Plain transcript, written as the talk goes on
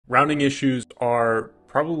Rounding issues are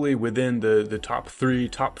probably within the top three,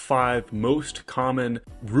 top five most common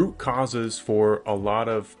root causes for a lot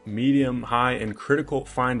of medium, high, and critical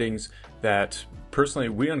findings that personally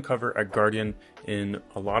we uncover at Guardian in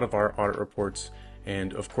a lot of our audit reports,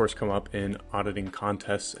 and of course come up in auditing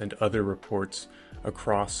contests and other reports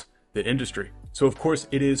across the industry. So of course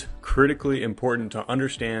it is critically important to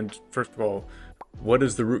understand, first of all, what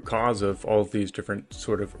is the root cause of all of these different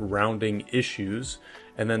sort of rounding issues?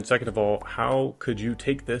 And then second of all, how could you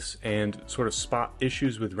take this and sort of spot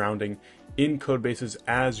issues with rounding in code bases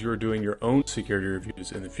as you're doing your own security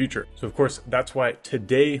reviews in the future? So of course, that's why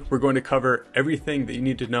today we're going to cover everything that you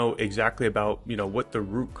need to know exactly about, what the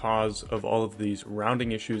root cause of all of these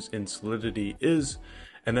rounding issues in Solidity is.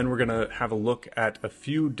 And then we're going to have a look at a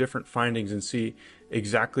few different findings and see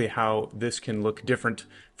exactly how this can look different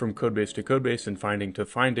from codebase to codebase and finding to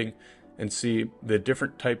finding, and see the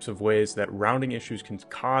different types of ways that rounding issues can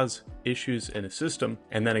cause issues in a system,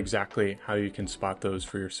 and then exactly how you can spot those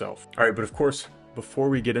for yourself. All right, but of course, before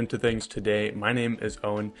we get into things today, my name is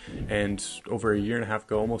Owen, and over a year and a half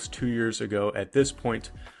ago, almost 2 years ago at this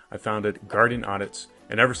point, I founded Guardian Audits.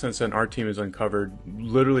 And ever since then, our team has uncovered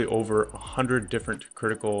literally over 100 different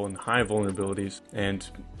critical and high vulnerabilities. And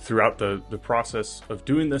throughout the process of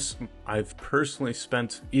doing this, I've personally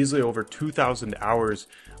spent easily over 2,000 hours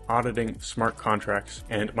auditing smart contracts.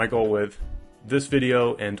 And my goal with this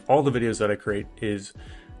video and all the videos that I create is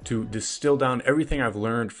to distill down everything I've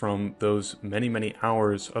learned from those many, many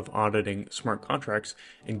hours of auditing smart contracts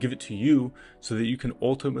and give it to you so that you can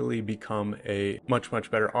ultimately become a much, much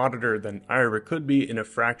better auditor than I ever could be in a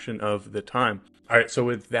fraction of the time. All right, so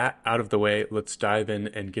with that out of the way, let's dive in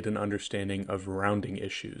and get an understanding of rounding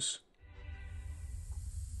issues.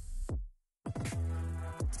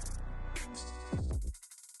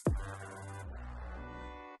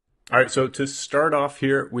 All right, so to start off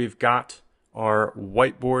here, we've got our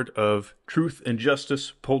whiteboard of truth and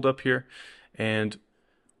justice pulled up here. And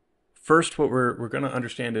first, what we're going to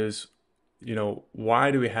understand is,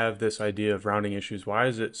 why do we have this idea of rounding issues? Why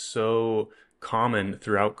is it so common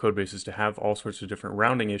throughout code bases to have all sorts of different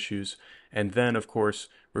rounding issues? And then, of course,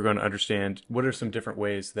 we're going to understand what are some different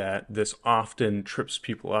ways that this often trips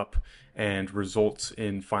people up and results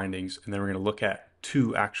in findings. And then we're going to look at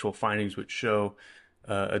two actual findings which show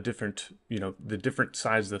a different, the different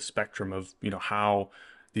sides of the spectrum of, how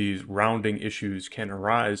these rounding issues can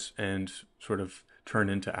arise and sort of turn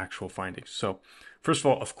into actual findings. So first of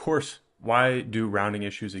all, of course, why do rounding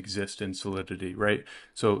issues exist in Solidity, right?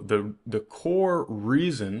 So the core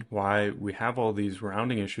reason why we have all these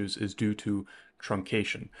rounding issues is due to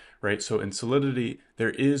truncation, right? So in Solidity, there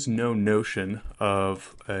is no notion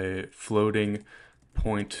of a floating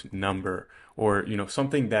point number, or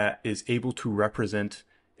something that is able to represent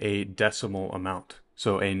a decimal amount,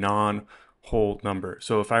 so a non-whole number.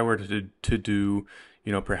 So if I were to do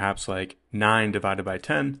perhaps like 9 divided by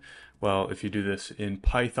 10, well, if you do this in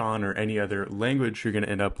Python or any other language, you're going to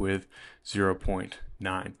end up with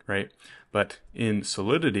 0.9, right? But in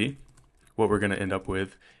Solidity, what we're going to end up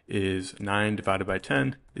with is 9 divided by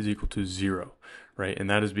 10 is equal to 0, right? And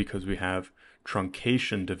that is because we have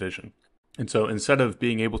truncation division. And so instead of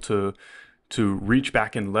being able to reach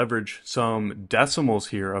back and leverage some decimals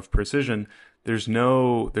here of precision, there's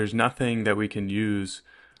nothing that we can use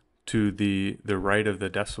to the right of the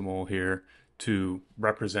decimal here to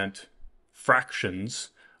represent fractions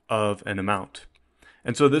of an amount.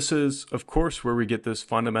 And so this is, of course, where we get this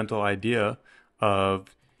fundamental idea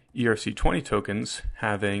of ERC20 tokens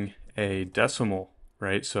having a decimal,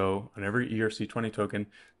 right? So on every ERC20 token,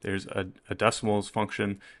 there's a decimals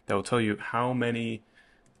function that will tell you how many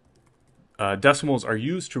decimals are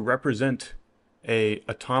used to represent a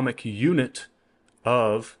atomic unit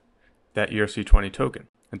of that ERC20 token.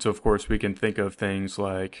 And so, of course, we can think of things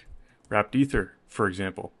like wrapped ether, for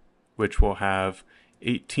example, which will have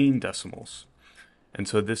 18 decimals. And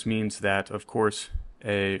so this means that, of course,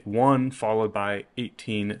 a 1 followed by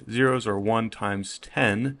 18 zeros, or 1 times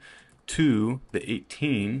 10 to the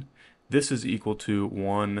 18, this is equal to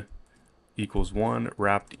 1 equals 1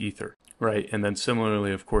 wrapped ether, right? And then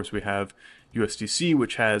similarly, of course, we have USDC,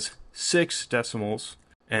 which has 6 decimals.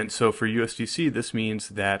 And so for USDC, this means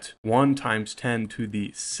that 1 times 10 to the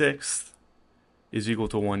 6th is equal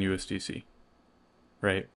to 1 USDC,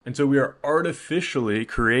 right? And so we are artificially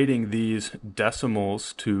creating these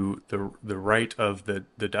decimals to the right of the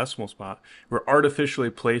decimal spot. We're artificially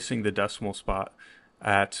placing the decimal spot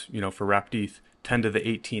at, for wrapped ETH, 10 to the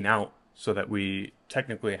 18 out, so that we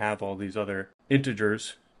technically have all these other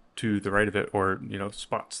integers to the right of it, or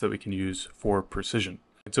spots that we can use for precision.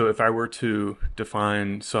 So if I were to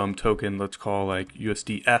define some token, let's call like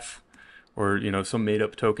USDF, or some made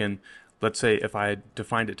up token, let's say if I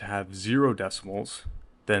defined it to have 0 decimals,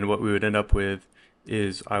 then what we would end up with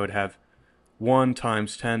is I would have 1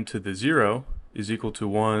 times 10 to the 0 is equal to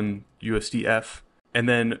 1 USDF. And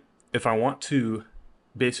then if I want to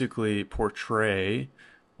basically portray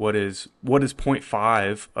what is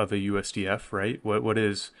 0.5 of a USDF, right? What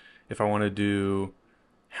is, if I want to do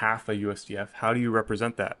half a USDF, how do you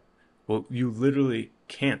represent that? Well, you literally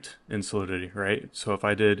can't in Solidity, right? So if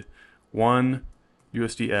I did 1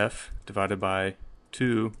 USDF divided by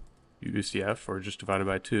 2 USDF, or just divided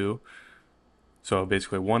by 2, so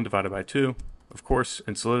basically 1 divided by 2, of course,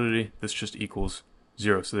 in Solidity, this just equals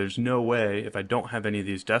 0. So there's no way, if I don't have any of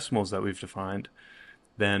these decimals that we've defined,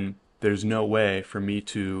 then there's no way for me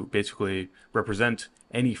to basically represent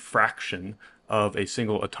any fraction of a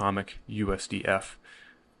single atomic USDF.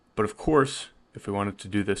 But of course, if we wanted to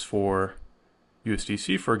do this for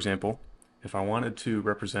USDC, for example, if I wanted to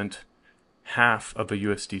represent half of a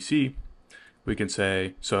USDC, we can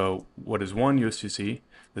say, so what is 1 USDC?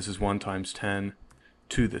 This is 1 times 10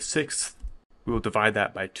 to the 6th. We will divide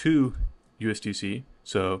that by 2 USDC,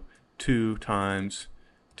 so 2 times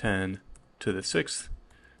 10 to the 6th.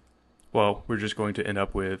 Well, we're just going to end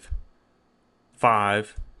up with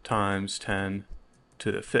 5 times 10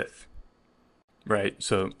 to the 5th, right?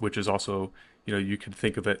 So, which is also, you could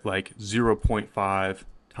think of it like 0.5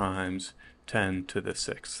 times 10 to the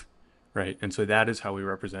 6th, right? And so that is how we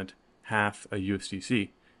represent half a USDC.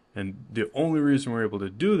 And the only reason we're able to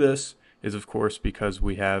do this is, of course, because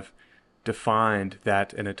we have defined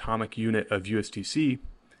that an atomic unit of USDC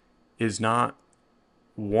is not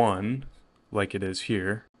 1 like it is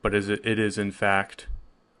here, but it is in fact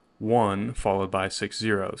 1 followed by 6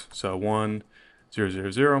 zeros. So 1, 0,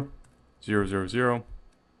 0, 0, 0, 0, 0,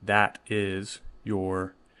 that is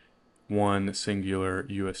your 1 singular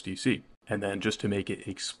USDC. And then just to make it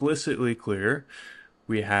explicitly clear,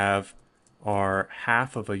 we have our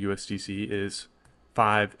half of a USDC is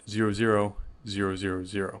 500,000,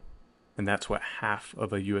 and that's what half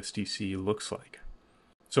of a USDC looks like.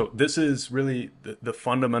 So this is really the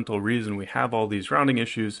fundamental reason we have all these rounding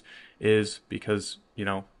issues, is because,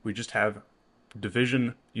 we just have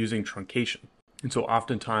division using truncation. And so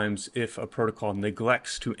oftentimes if a protocol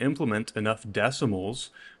neglects to implement enough decimals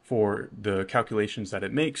for the calculations that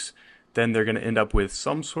it makes, then they're going to end up with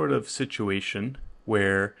some sort of situation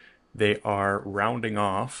where they are rounding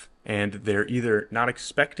off, and they're either not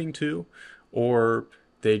expecting to, or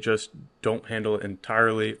they just don't handle it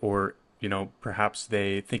entirely, or perhaps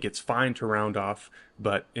they think it's fine to round off,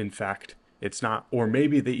 but in fact it's not. Or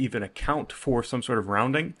maybe they even account for some sort of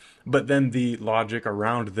rounding, but then the logic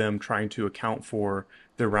around them trying to account for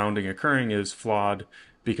the rounding occurring is flawed,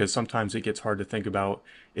 because sometimes it gets hard to think about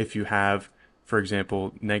if you have, for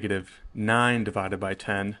example, -9 divided by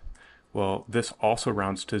 10. Well, this also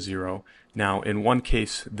rounds to 0. Now, in one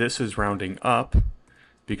case, this is rounding up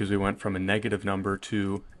because we went from a negative number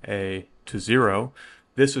to 0.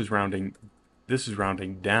 This is rounding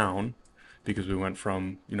down because we went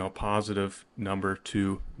from, a positive number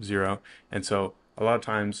to 0. And so a lot of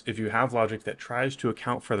times, if you have logic that tries to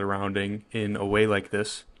account for the rounding in a way like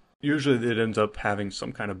this, usually it ends up having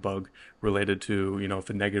some kind of bug related to, if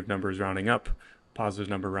a negative number is rounding up, positive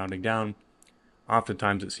number rounding down.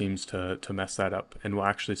 Oftentimes it seems to mess that up, and we'll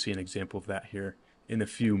actually see an example of that here in a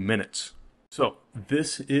few minutes. So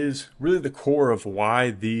this is really the core of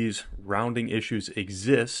why these rounding issues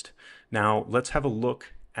exist. Now let's have a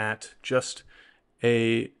look at just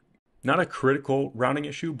not a critical rounding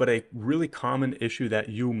issue, but a really common issue that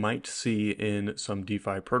you might see in some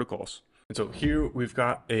DeFi protocols. And so here we've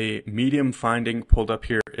got a medium finding pulled up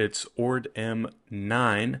here. It's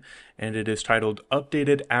ORD-M9, and it is titled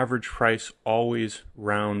Updated Average Price Always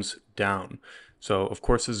Rounds Down. So of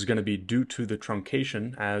course this is going to be due to the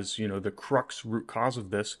truncation as, the crux root cause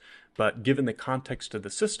of this, but given the context of the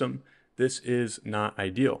system, this is not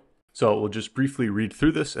ideal. So we'll just briefly read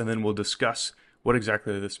through this, and then we'll discuss what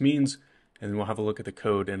exactly this means, and then we'll have a look at the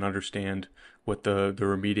code and understand what the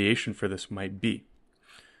remediation for this might be.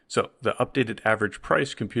 So the updated average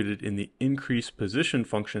price computed in the increase position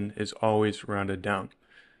function is always rounded down.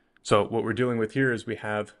 So what we're dealing with here is we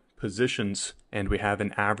have positions, and we have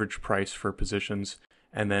an average price for positions,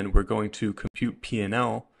 and then we're going to compute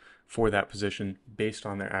P&L for that position based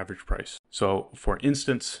on their average price. So for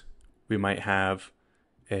instance, we might have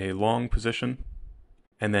a long position,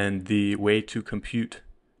 and then the way to compute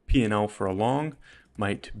P&L for a long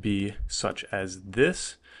might be such as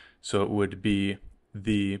this. So it would be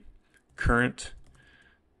the current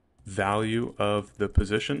value of the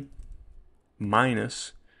position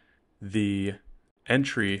minus the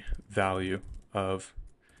entry value of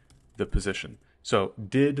the position. So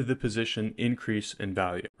did the position increase in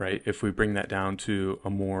value, right? If we bring that down to a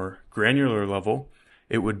more granular level,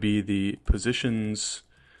 it would be the position's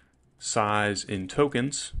size in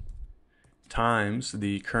tokens times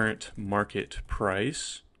the current market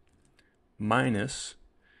price minus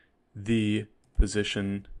the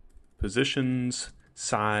position's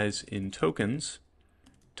size in tokens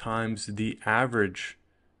times the average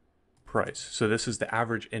price. So this is the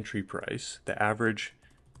average entry price, the average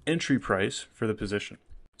entry price for the position.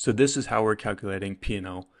 So this is how we're calculating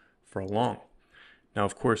P&L for a long. Now,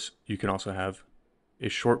 of course, you can also have a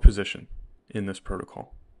short position in this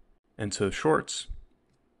protocol. And so shorts,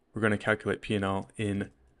 we're going to calculate P&L in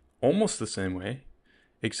almost the same way,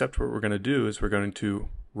 except what we're going to do is we're going to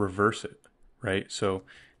reverse it, right? So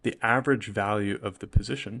the average value of the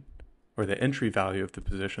position, or the entry value of the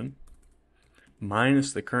position,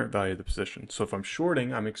 minus the current value of the position. So if I'm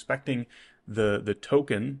shorting, I'm expecting the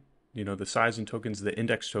token, the size in tokens, the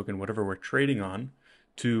index token, whatever we're trading on,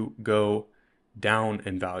 to go down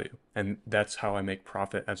in value. And that's how I make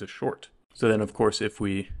profit as a short. So then, of course, if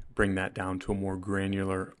we bring that down to a more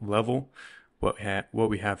granular level, what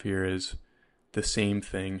we have here is the same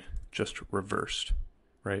thing, just reversed,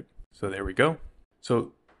 right? So there we go.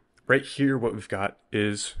 So right here, what we've got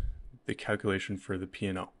is the calculation for the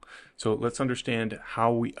P&L. So let's understand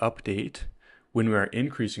how we update when we are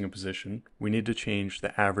increasing a position. We need to change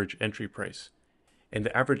the average entry price. And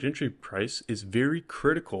the average entry price is very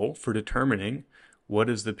critical for determining what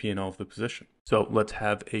is the P&L of the position. So let's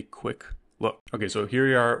have a quick look. Okay, so here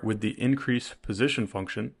we are with the increase position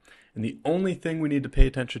function. And the only thing we need to pay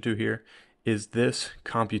attention to here is this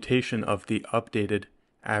computation of the updated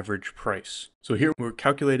average price. So here we're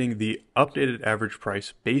calculating the updated average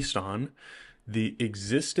price based on the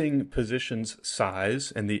existing position's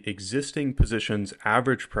size and the existing position's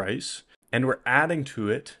average price, and we're adding to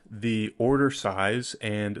it the order size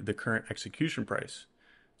and the current execution price.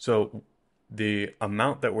 So the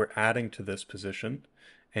amount that we're adding to this position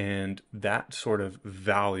and that sort of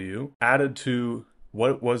value added to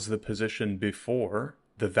what was the position before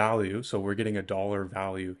the value. So we're getting a dollar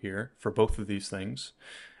value here for both of these things.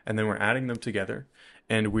 And then we're adding them together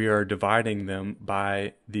and we are dividing them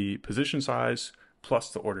by the position size plus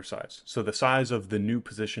the order size. So the size of the new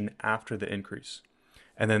position after the increase.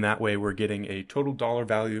 And then that way we're getting a total dollar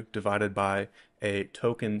value divided by a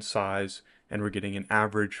token size, and we're getting an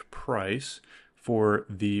average price for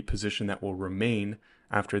the position that will remain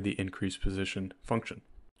after the increase position function.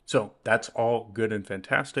 So that's all good and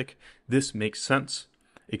fantastic. This makes sense,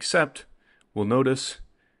 except we'll notice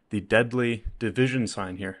the deadly division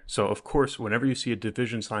sign here. So of course, whenever you see a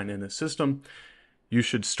division sign in a system, you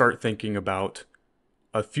should start thinking about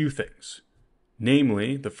a few things.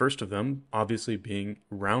 Namely, the first of them obviously being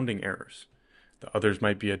rounding errors. The others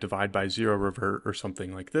might be a divide by zero revert or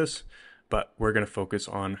something like this, but we're going to focus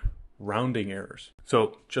on rounding errors.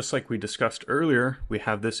 So just like we discussed earlier, we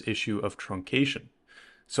have this issue of truncation.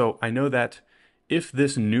 So I know that if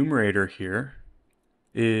this numerator here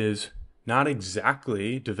is not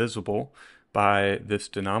exactly divisible by this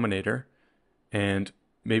denominator, and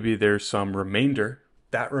maybe there's some remainder,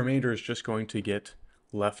 that remainder is just going to get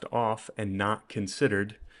left off and not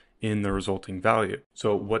considered in the resulting value.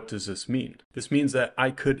 So what does this mean? This means that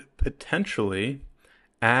I could potentially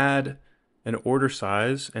add an order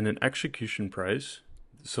size and an execution price.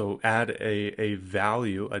 So add a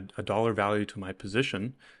value, a dollar value to my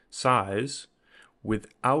position size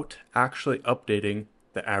without actually updating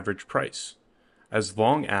the average price, as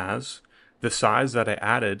long as the size that I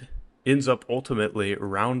added ends up ultimately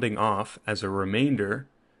rounding off as a remainder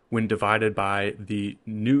when divided by the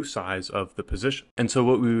new size of the position. And so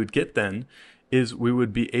what we would get then is we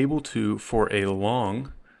would be able to, for a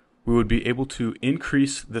long, we would be able to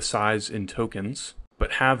increase the size in tokens,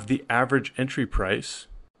 but have the average entry price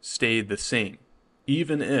stay the same,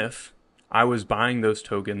 even if I was buying those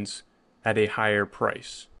tokens at a higher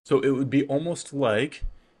price. So it would be almost like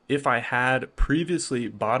if I had previously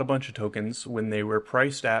bought a bunch of tokens when they were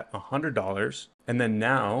priced at $100, and then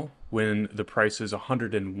now when the price is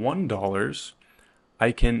 $101,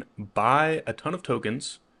 I can buy a ton of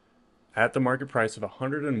tokens at the market price of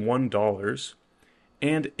 $101.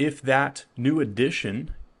 And if that new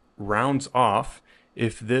addition rounds off,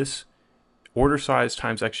 if this order size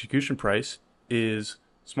times execution price is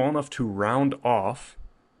small enough to round off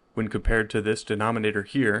when compared to this denominator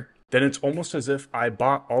here, then it's almost as if I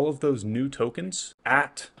bought all of those new tokens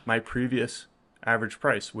at my previous average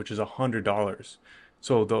price, which is $100.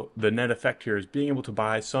 So the net effect here is being able to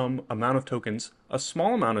buy some amount of tokens, a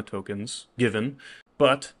small amount of tokens given,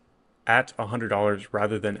 but at $100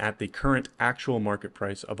 rather than at the current actual market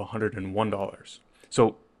price of $101.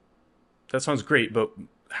 So that sounds great, but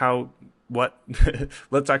what?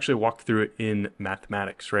 Let's actually walk through it in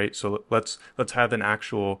mathematics, right? So let's have an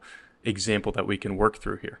actual example that we can work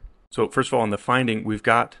through here. So first of all, in the finding, we've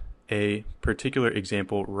got a particular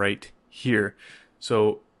example right here.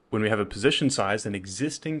 So when we have a position size, an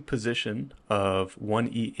existing position of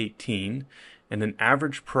 1E18 and an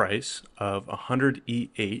average price of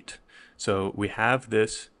 100E8, so we have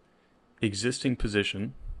this existing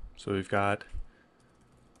position. So we've got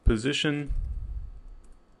position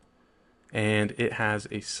and it has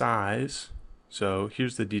a size. So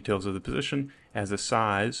here's the details of the position. It has a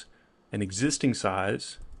size, an existing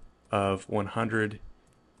size of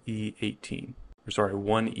 100E18, or sorry,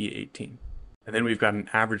 1E18. And then we've got an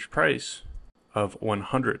average price of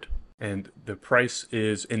 100. And the price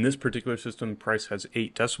is, in this particular system, price has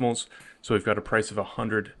 8 decimals. So we've got a price of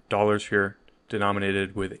 $100 here,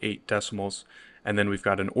 denominated with 8 decimals. And then we've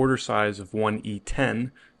got an order size of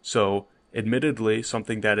 1E10. So admittedly,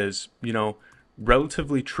 something that is,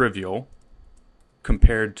 relatively trivial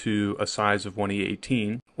compared to a size of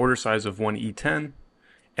 1E18, order size of 1E10,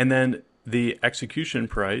 and then the execution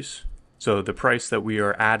price, so the price that we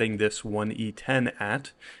are adding this 1E10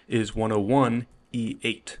 at is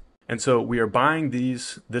 101E8. And so we are buying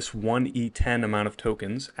this 1E10 amount of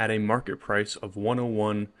tokens at a market price of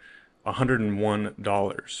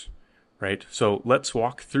 $101, right? So let's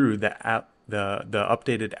walk through the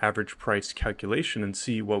updated average price calculation and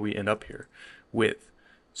see what we end up here with.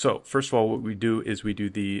 So first of all, what we do is we do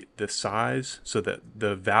the size, so that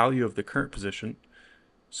the value of the current position.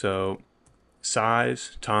 So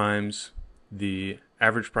size times the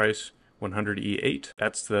average price, 100E8.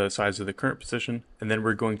 That's the size of the current position. And then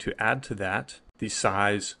we're going to add to that the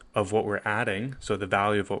size of what we're adding, so the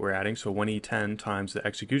value of what we're adding. So 1E10 times the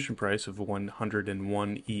execution price of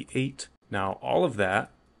 101E8. Now all of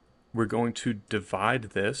that, we're going to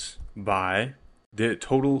divide this by the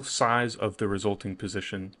total size of the resulting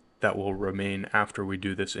position that will remain after we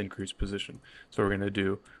do this increased position. So we're going to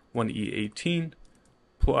do 1E18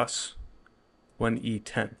 plus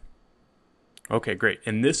 1E10. Okay, great.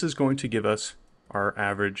 And this is going to give us our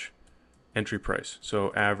average entry price.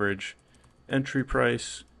 So average entry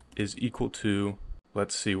price is equal to,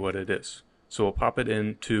 let's see what it is. So we'll pop it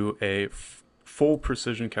into a full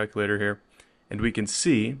precision calculator here, and we can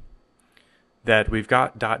see that we've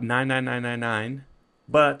got .99999,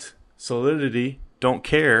 but Solidity don't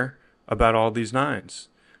care about all these nines.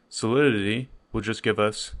 Solidity will just give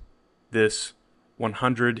us this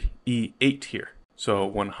 100E8 here. So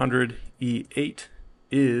 100E8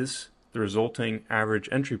 is the resulting average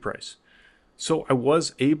entry price. So I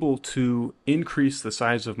was able to increase the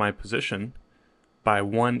size of my position by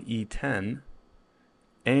 1E10,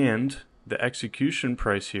 and the execution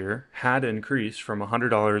price here had increased from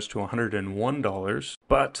 $100 to $101,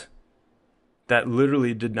 but that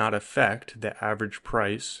literally did not affect the average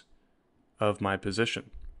price of my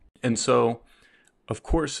position. And so, of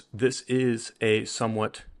course, this is a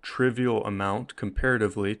somewhat trivial amount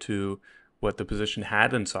comparatively to what the position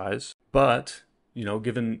had in size, but,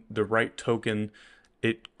 given the right token,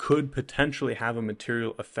 it could potentially have a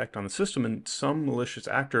material effect on the system, and some malicious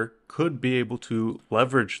actor could be able to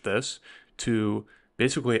leverage this to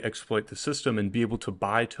basically exploit the system and be able to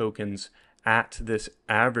buy tokens at this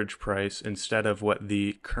average price instead of what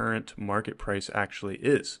the current market price actually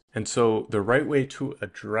is. And so the right way to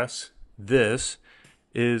address this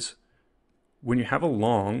is when you have a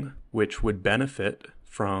long, which would benefit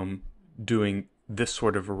from doing this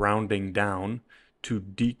sort of rounding down to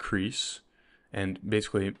decrease and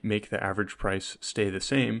basically make the average price stay the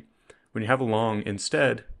same. When you have a long,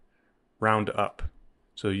 instead, round up.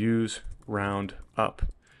 So use round up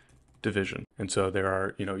division. And so there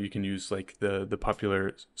are, you can use like the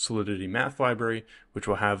popular Solidity math library, which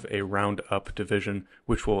will have a round up division,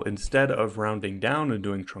 which will, instead of rounding down and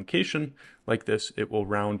doing truncation like this, it will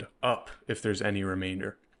round up if there's any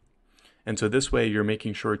remainder. And so this way you're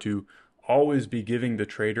making sure to always be giving the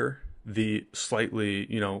trader the slightly,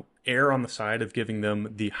 err on the side of giving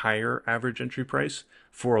them the higher average entry price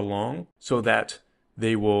for a long, so that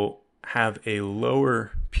they will have a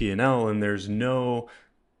lower P&L, and there's no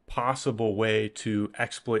possible way to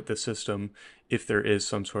exploit the system if there is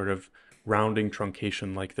some sort of rounding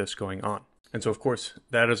truncation like this going on. And so, of course,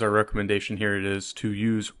 that is our recommendation here. It is to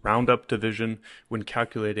use roundup division when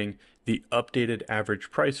calculating the updated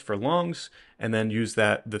average price for longs, and then use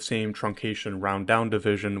the same truncation round down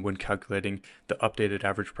division when calculating the updated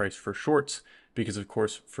average price for shorts. Because, of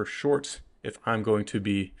course, for shorts, if I'm going to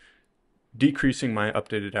be decreasing my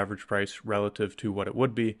updated average price relative to what it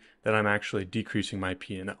would be, then I'm actually decreasing my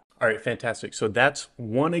P&L. All right, fantastic. So that's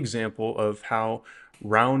one example of how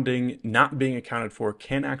rounding not being accounted for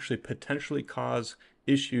can actually potentially cause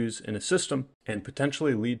issues in a system and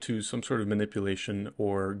potentially lead to some sort of manipulation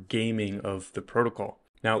or gaming of the protocol.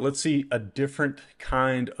 Now let's see a different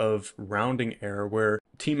kind of rounding error where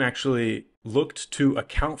team actually looked to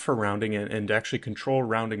account for rounding and actually control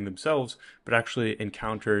rounding themselves, but actually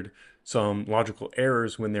encountered some logical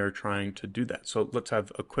errors when they were trying to do that. So let's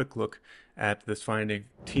have a quick look at this finding,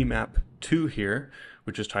 TMAP 2 here,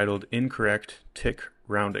 which is titled Incorrect Tick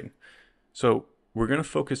Rounding. So we're going to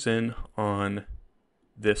focus in on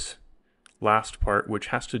this last part, which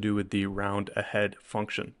has to do with the round ahead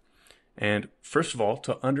function. And first of all,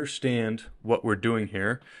 to understand what we're doing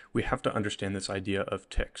here, we have to understand this idea of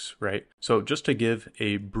ticks, right? So just to give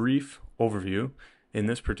a brief overview, in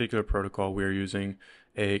this particular protocol, we are using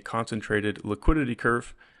a concentrated liquidity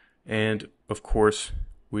curve. And of course,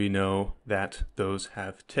 we know that those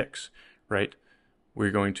have ticks, right?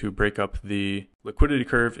 We're going to break up the liquidity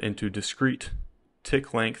curve into discrete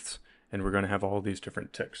tick lengths, and we're going to have all these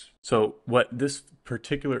different ticks. So what this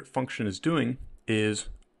particular function is doing is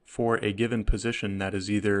for a given position that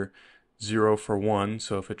is either 0 for 1,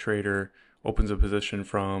 so if a trader opens a position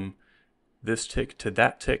from this tick to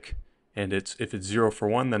that tick, and if it's 0 for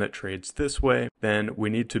 1, then it trades this way, then we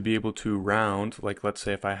need to be able to round, like let's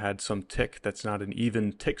say if I had some tick that's not an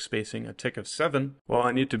even tick spacing, a tick of 7, well,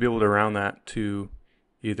 I need to be able to round that to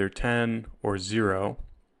either 10 or 0.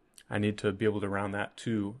 I need to be able to round that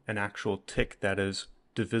to an actual tick that is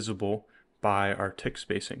divisible by our tick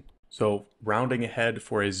spacing. So rounding ahead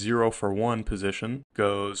for a 0 for 1 position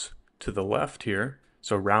goes to the left here.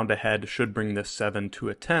 So round ahead should bring this 7 to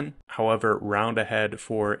a 10. However, round ahead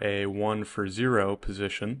for a 1 for 0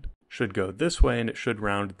 position should go this way, and it should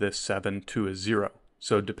round this 7 to a 0.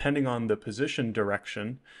 So depending on the position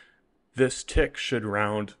direction, this tick should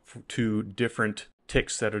round to different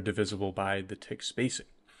ticks that are divisible by the tick spacing.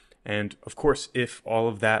 And of course, if all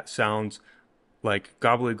of that sounds like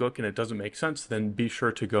gobbledygook and it doesn't make sense, then be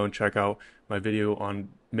sure to go and check out my video on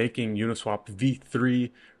making Uniswap v3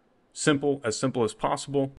 simple as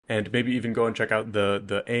possible, and maybe even go and check out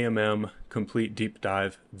the AMM complete deep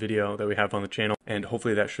dive video that we have on the channel, and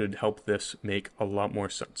hopefully that should help this make a lot more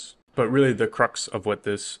sense. But really the crux of what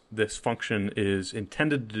this function is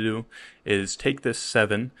intended to do is take this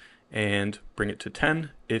 7 and bring it to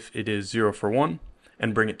 10 if it is 0 for 1,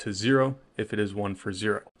 and bring it to 0 if it is 1 for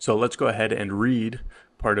 0. So let's go ahead and read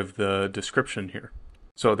part of the description here.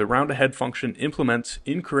 So the round ahead function implements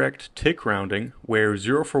incorrect tick rounding where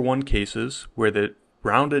 0 for 1 cases where the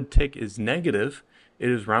rounded tick is negative, it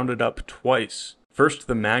is rounded up twice. First,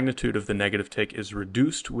 the magnitude of the negative tick is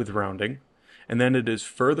reduced with rounding, and then it is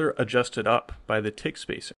further adjusted up by the tick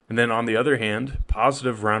spacing. And then on the other hand,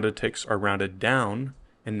 positive rounded ticks are rounded down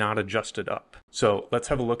and not adjusted up. So let's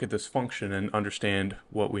have a look at this function and understand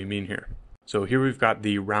what we mean here. So here we've got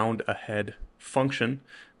the round ahead function.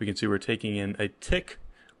 We can see we're taking in a tick,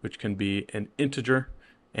 which can be an integer,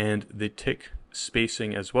 and the tick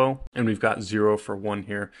spacing as well. And we've got 0 for 1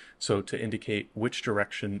 here. So to indicate which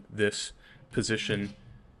direction this position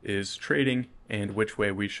is trading and which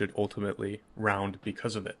way we should ultimately round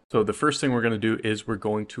because of it. So the first thing we're going to do is we're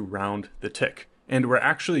going to round the tick. And we're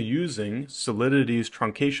actually using Solidity's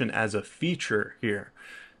truncation as a feature here.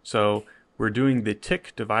 So we're doing the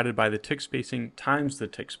tick divided by the tick spacing times the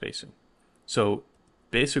tick spacing. So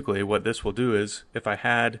basically what this will do is if I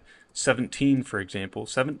had 17, for example,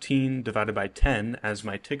 17 divided by 10 as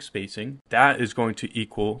my tick spacing, that is going to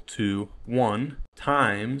equal to 1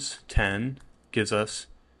 times 10 gives us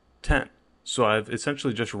 10. So I've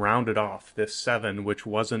essentially just rounded off this 7, which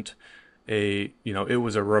wasn't it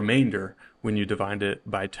was a remainder when you divide it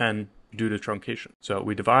by 10 due to truncation. So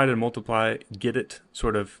we divide and multiply, get it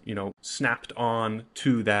sort of, snapped on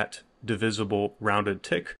to that divisible rounded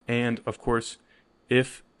tick. And of course,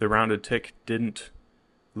 if the rounded tick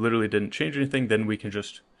literally didn't change anything, then we can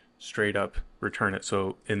just straight up return it.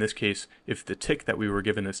 So in this case, if the tick that we were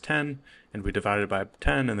given is 10 and we divide it by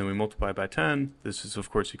 10 and then we multiply by 10, this is of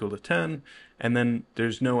course equal to 10. And then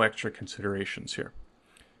there's no extra considerations here.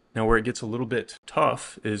 Now where it gets a little bit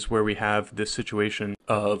tough is where we have this situation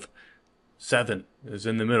of 7 is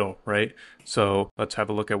in the middle, right? So let's have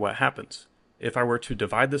a look at what happens. If I were to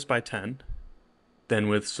divide this by 10, then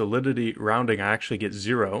with solidity rounding, I actually get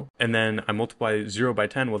 0. And then I multiply 0 by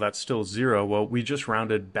 10, well, that's still 0. Well, we just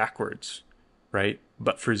rounded backwards, right?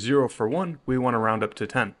 But for 0 for 1, we want to round up to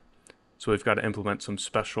 10. So we've got to implement some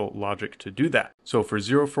special logic to do that. So for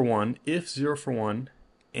 0 for 1, if 0 for 1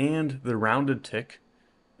 and the rounded tick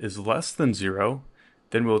is less than 0,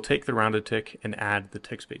 then we'll take the rounded tick and add the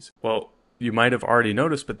tick space. Well, you might have already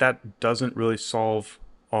noticed, but that doesn't really solve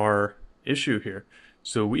our issue here.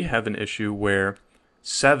 So we have an issue where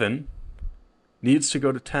 7 needs to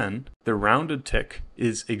go to 10. The rounded tick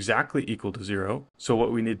is exactly equal to 0. So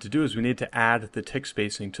what we need to do is we need to add the tick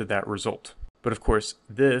spacing to that result. But of course,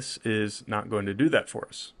 this is not going to do that for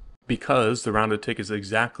us because the rounded tick is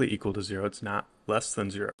exactly equal to 0. It's not less than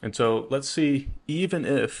 0. And so let's see, even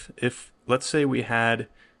if let's say we had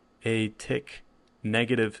a tick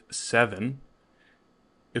 -7,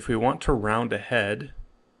 if we want to round ahead,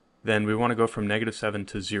 then we want to go from -7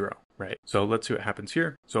 to 0, right? So let's see what happens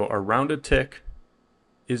here. So our rounded tick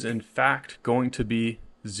is in fact going to be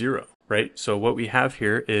 0, right? So what we have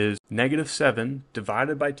here is -7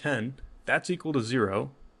 divided by 10, that's equal to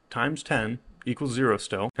 0, times 10 equals 0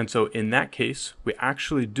 still. And so in that case, we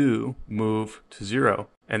actually do move to 0,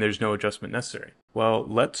 and there's no adjustment necessary. Well,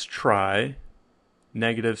 let's try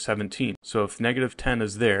 -17. So if -10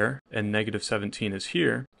 is there and -17 is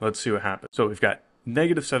here, let's see what happens. So we've got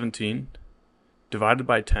 -17 divided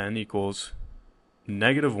by 10 equals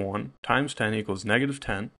 -1 times 10 equals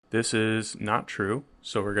 -10. This is not true,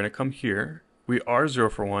 so we're going to come here. We are 0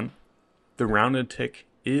 for 1. The rounded tick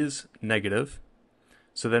is negative,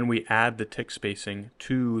 so then we add the tick spacing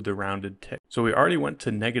to the rounded tick. So we already went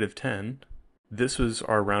to -10. This was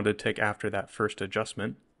our rounded tick after that first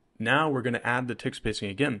adjustment. Now we're going to add the tick spacing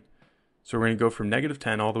again. So we're going to go from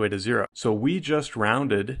 -10 all the way to 0. So we just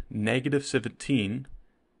rounded -17,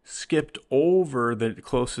 skipped over the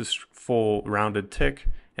closest full rounded tick,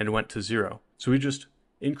 and went to 0. So we just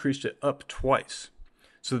increased it up twice.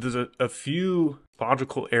 So there's a few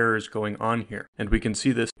logical errors going on here. And we can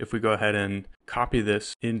see this if we go ahead and copy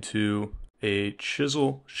this into a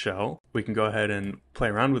chisel shell. We can go ahead and play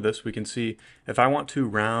around with this. We can see if I want to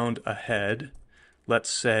round ahead,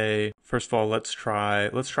 let's say, first of all, let's try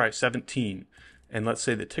 17. And let's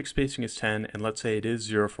say the tick spacing is 10, and let's say it is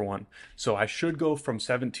 0 for 1. So I should go from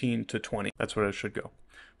 17 to 20. That's what I should go.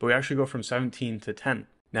 But we actually go from 17 to 10.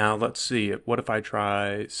 Now let's see, what if I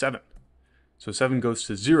try 7? So 7 goes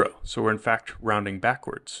to 0. So we're in fact rounding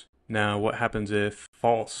backwards. Now what happens if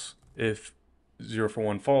false? If 0 for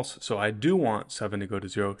 1 false? So I do want 7 to go to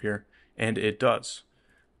 0 here, and it does.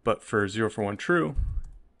 But for 0 for 1 true,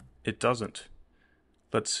 it doesn't.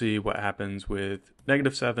 Let's see what happens with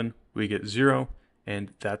 -7. We get 0,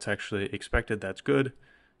 and that's actually expected. That's good.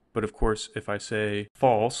 But of course, if I say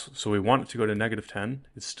false, so we want it to go to -10,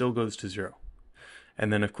 it still goes to 0.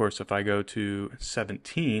 And then of course, if I go to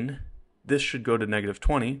 17, this should go to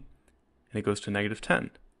 -20, and it goes to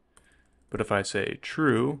 -10. But if I say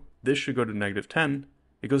true, this should go to -10,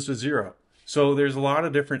 it goes to 0. So there's a lot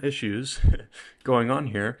of different issues going on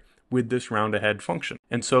here with this round ahead function.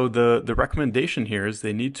 And so the recommendation here is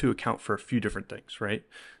they need to account for a few different things, right?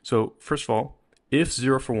 So first of all, if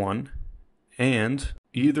 0 for 1 and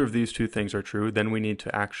either of these two things are true, then we need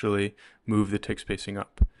to actually move the tick spacing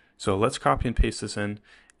up. So let's copy and paste this in,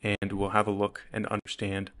 and we'll have a look and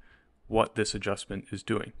understand what this adjustment is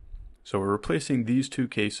doing. So we're replacing these two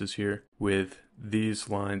cases here with these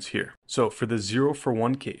lines here. So for the 0 for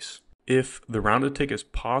 1 case, if the rounded tick is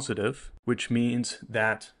positive, which means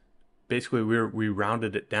that basically we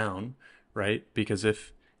rounded it down, right? Because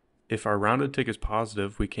if our rounded tick is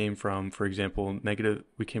positive, we came from, for example,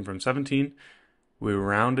 we came from 17, we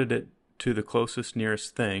rounded it to the closest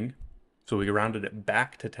nearest thing, so we rounded it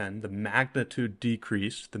back to 10, the magnitude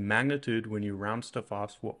decreased. The magnitude, when you round stuff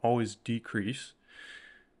off, will always decrease.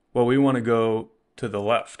 Well, we want to go to the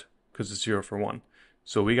left because it's 0 for 1.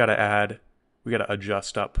 So we got to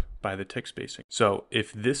adjust up by the tick spacing. So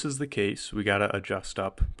if this is the case, we got to adjust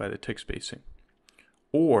up by the tick spacing.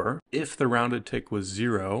 Or if the rounded tick was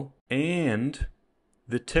 0 and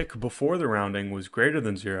the tick before the rounding was greater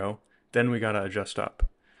than 0, then we got to adjust up.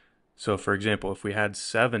 So for example, if we had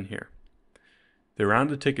 7 here, the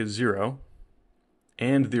rounded tick is 0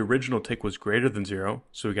 and the original tick was greater than 0,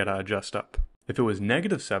 so we got to adjust up. If it was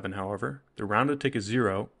 -7, however, the rounded tick is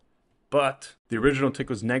 0, but the original tick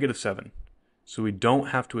was -7, so we don't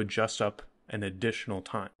have to adjust up an additional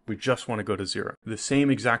time. We just want to go to 0. The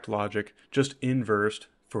same exact logic, just inversed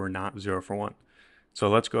for not 0 for 1. So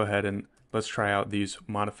let's go ahead and let's try out these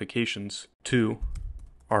modifications to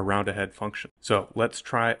our round ahead function. So let's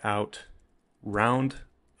try out round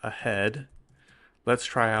ahead. Let's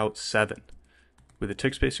try out 7 with a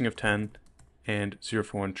tick spacing of 10 and 0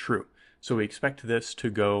 for 1 true. So we expect this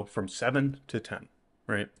to go from 7 to 10,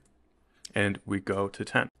 right? And we go to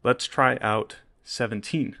 10. Let's try out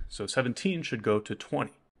 17. So 17 should go to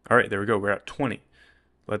 20. All right, there we go. We're at 20.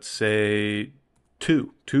 Let's say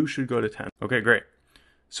 2. 2 should go to 10. Okay, great.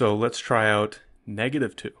 So let's try out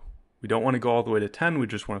 -2. We don't want to go all the way to 10. We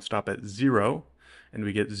just want to stop at 0, and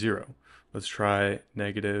we get 0. Let's try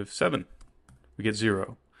 -7. We get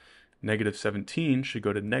 0. -17 should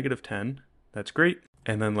go to -10. That's great.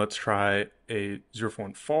 And then let's try a 0 for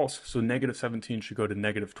 1 false. So -17 should go to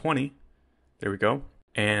 -20. There we go.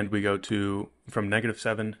 And we go to, from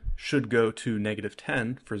 -7 should go to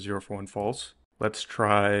 -10 for 0 for 1 false. Let's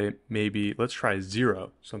try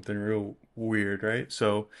 0, something real weird, right?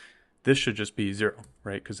 So this should just be 0,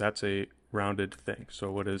 right? Because that's a rounded thing.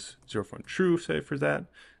 So what does 0 for 1 true say for that?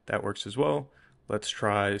 That works as well. Let's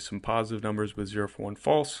try some positive numbers with 0 for 1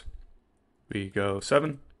 false. We go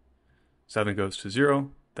 7. 7 goes to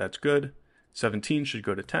 0. That's good. 17 should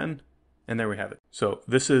go to 10. And there we have it. So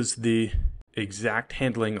this is the exact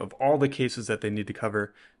handling of all the cases that they need to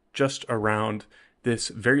cover just around this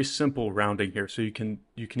very simple rounding here. So you can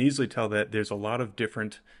easily tell that there's a lot of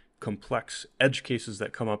different complex edge cases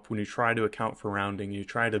that come up when you try to account for rounding. You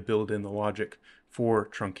try to build in the logic for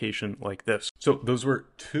truncation like this. So those were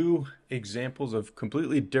 2 examples of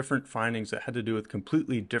completely different findings that had to do with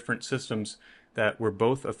completely different systems that were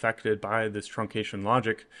both affected by this truncation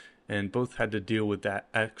logic, and both had to deal with that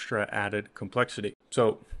extra added complexity.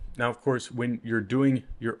 So now, of course, when you're doing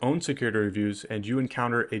your own security reviews and you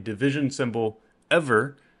encounter a division symbol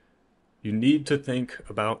ever, you need to think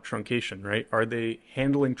about truncation, right? Are they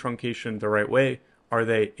handling truncation the right way? Are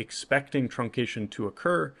they expecting truncation to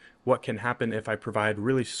occur? What can happen if I provide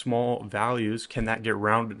really small values? Can that get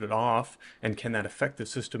rounded off? And can that affect the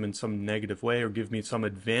system in some negative way or give me some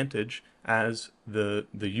advantage as the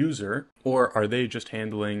user? Or are they just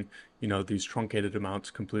handling, these truncated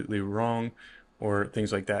amounts completely wrong or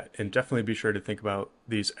things like that? And definitely be sure to think about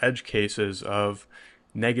these edge cases of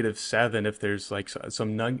 -7. If there's like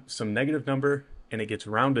some negative number and it gets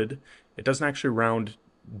rounded, it doesn't actually round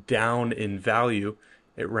down in value,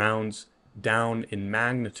 it rounds down in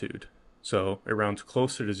magnitude. So it rounds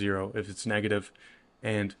closer to 0 if it's negative,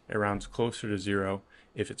 and it rounds closer to 0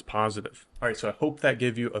 if it's positive. All right, so I hope that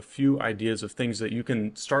gave you a few ideas of things that you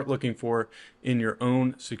can start looking for in your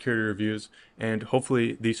own security reviews, and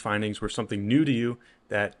hopefully these findings were something new to you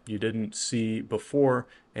that you didn't see before,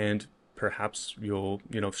 and perhaps you'll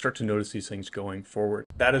start to notice these things going forward.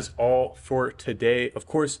 That is all for today. Of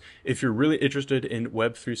course, if you're really interested in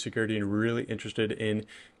Web3 security and really interested in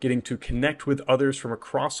getting to connect with others from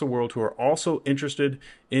across the world who are also interested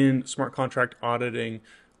in smart contract auditing,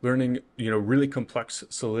 learning really complex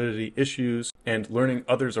solidity issues, and learning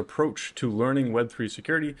others' approach to learning Web3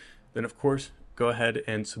 security, then of course go ahead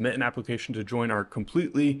and submit an application to join our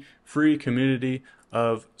completely free community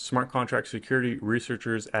of smart contract security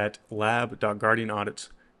researchers at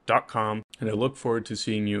lab.guardianaudits.com, and I look forward to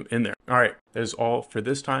seeing you in there. All right, that is all for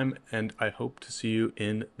this time, and I hope to see you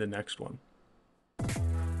in the next one.